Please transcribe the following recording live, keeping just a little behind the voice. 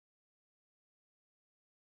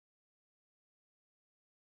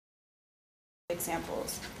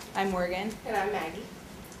examples. I'm Morgan. And I'm Maggie.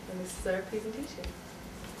 And this is our presentation.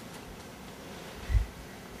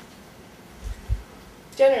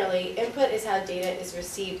 Generally, input is how data is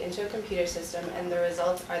received into a computer system and the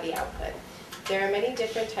results are the output. There are many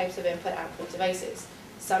different types of input-output devices.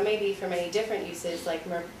 Some may be for many different uses, like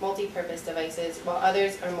multi-purpose devices, while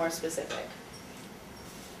others are more specific.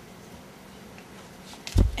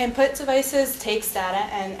 Input devices takes data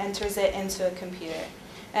and enters it into a computer.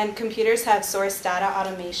 And computers have source data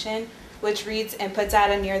automation, which reads input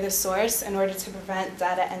data near the source in order to prevent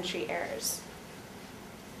data entry errors.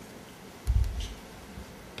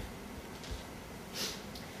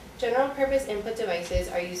 General-purpose input devices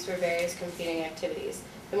are used for various computing activities.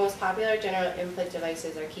 The most popular general input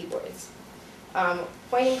devices are keyboards.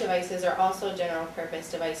 Pointing devices are also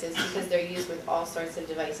general-purpose devices because they're used with all sorts of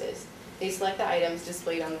devices. They select the items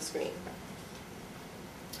displayed on the screen.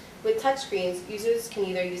 With touchscreens, users can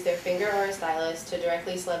either use their finger or a stylus to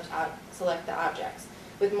directly select the objects.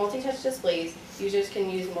 With multi-touch displays, users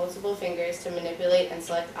can use multiple fingers to manipulate and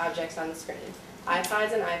select objects on the screen.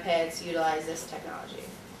 iPods and iPads utilize this technology.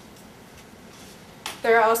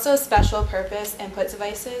 There are also special purpose input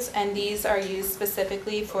devices, and these are used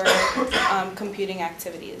specifically for computing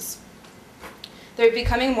activities. They're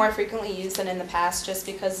becoming more frequently used than in the past just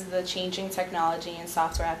because of the changing technology and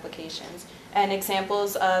software applications. And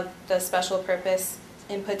examples of the special purpose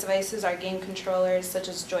input devices are game controllers such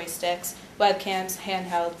as joysticks, webcams,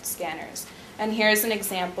 handheld scanners. And here's an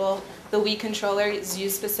example. The Wii controller is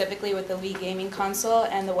used specifically with the Wii gaming console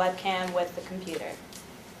and the webcam with the computer.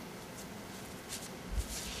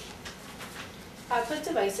 Output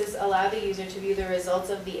devices allow the user to view the results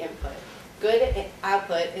of the input. Good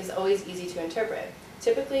output is always easy to interpret.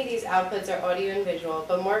 Typically, these outputs are audio and visual,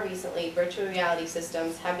 but more recently, virtual reality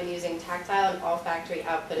systems have been using tactile and olfactory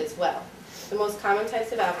output as well. The most common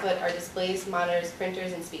types of output are displays, monitors,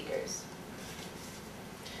 printers, and speakers.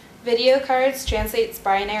 Video cards translates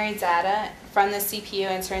binary data from the CPU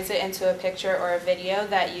and turns it into a picture or a video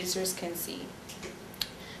that users can see.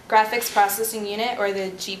 Graphics processing unit, or the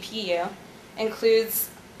GPU,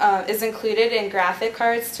 is included in graphic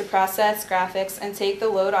cards to process graphics and take the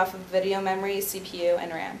load off of video memory, CPU,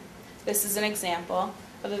 and RAM. This is an example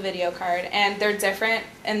of a video card, and they're different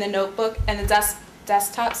in the notebook and the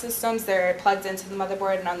desktop systems. They're plugged into the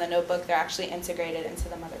motherboard, and on the notebook they're actually integrated into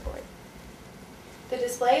the motherboard. The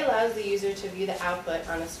display allows the user to view the output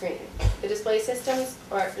on a screen. The display systems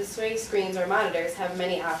or display screens or monitors have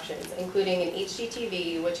many options, including an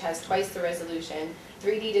HDTV, which has twice the resolution,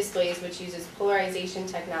 3D displays, which uses polarization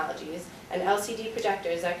technologies, and LCD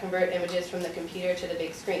projectors that convert images from the computer to the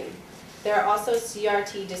big screen. There are also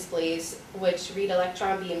CRT displays, which read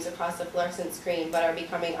electron beams across a fluorescent screen but are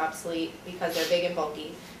becoming obsolete because they're big and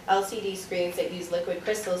bulky, LCD screens that use liquid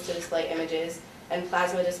crystals to display images, and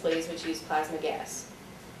plasma displays which use plasma gas.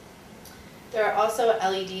 There are also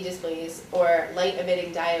LED displays, or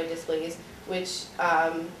light-emitting diode displays, which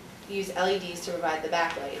use LEDs to provide the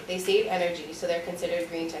backlight. They save energy, so they're considered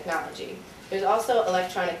green technology. There's also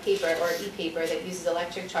electronic paper, or e-paper, that uses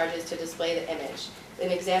electric charges to display the image.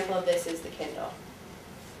 An example of this is the Kindle.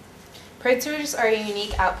 Printers are a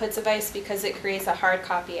unique output device because it creates a hard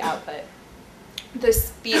copy output.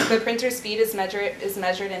 The printer speed is measured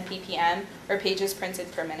in ppm, or pages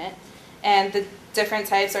printed per minute. And the different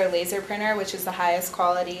types are laser printer, which is the highest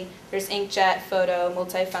quality. There's inkjet, photo,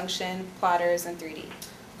 multifunction, plotters, and 3D.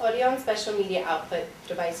 Audio and special media output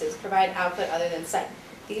devices provide output other than sight.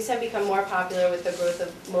 These have become more popular with the growth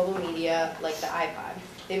of mobile media like the iPod.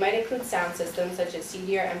 They might include sound systems such as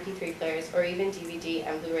CD or MP3 players, or even DVD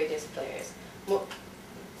and Blu-ray disc players.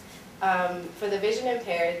 For the vision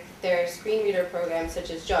impaired, there are screen reader programs such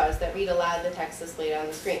as JAWS that read aloud the text displayed on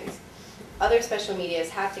the screens. Other special media is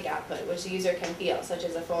haptic output, which the user can feel, such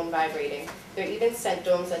as a phone vibrating. There are even scent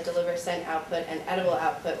domes that deliver scent output and edible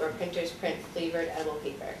output, where printers print flavored edible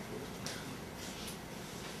paper.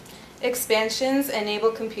 Expansions enable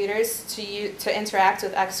computers to interact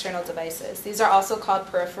with external devices. These are also called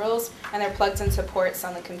peripherals, and they're plugged into ports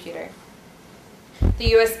on the computer.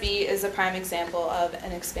 The USB is a prime example of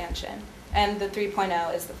an expansion, and the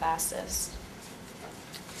 3.0 is the fastest.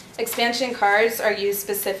 Expansion cards are used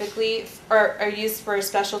for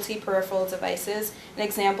specialty peripheral devices. An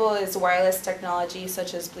example is wireless technology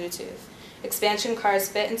such as Bluetooth. Expansion cards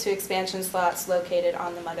fit into expansion slots located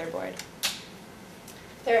on the motherboard.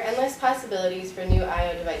 There are endless possibilities for new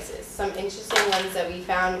I/O devices. Some interesting ones that we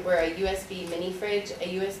found were a USB mini fridge,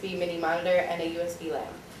 a USB mini monitor, and a USB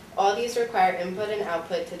lamp. All these require input and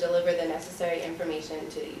output to deliver the necessary information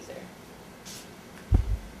to the user.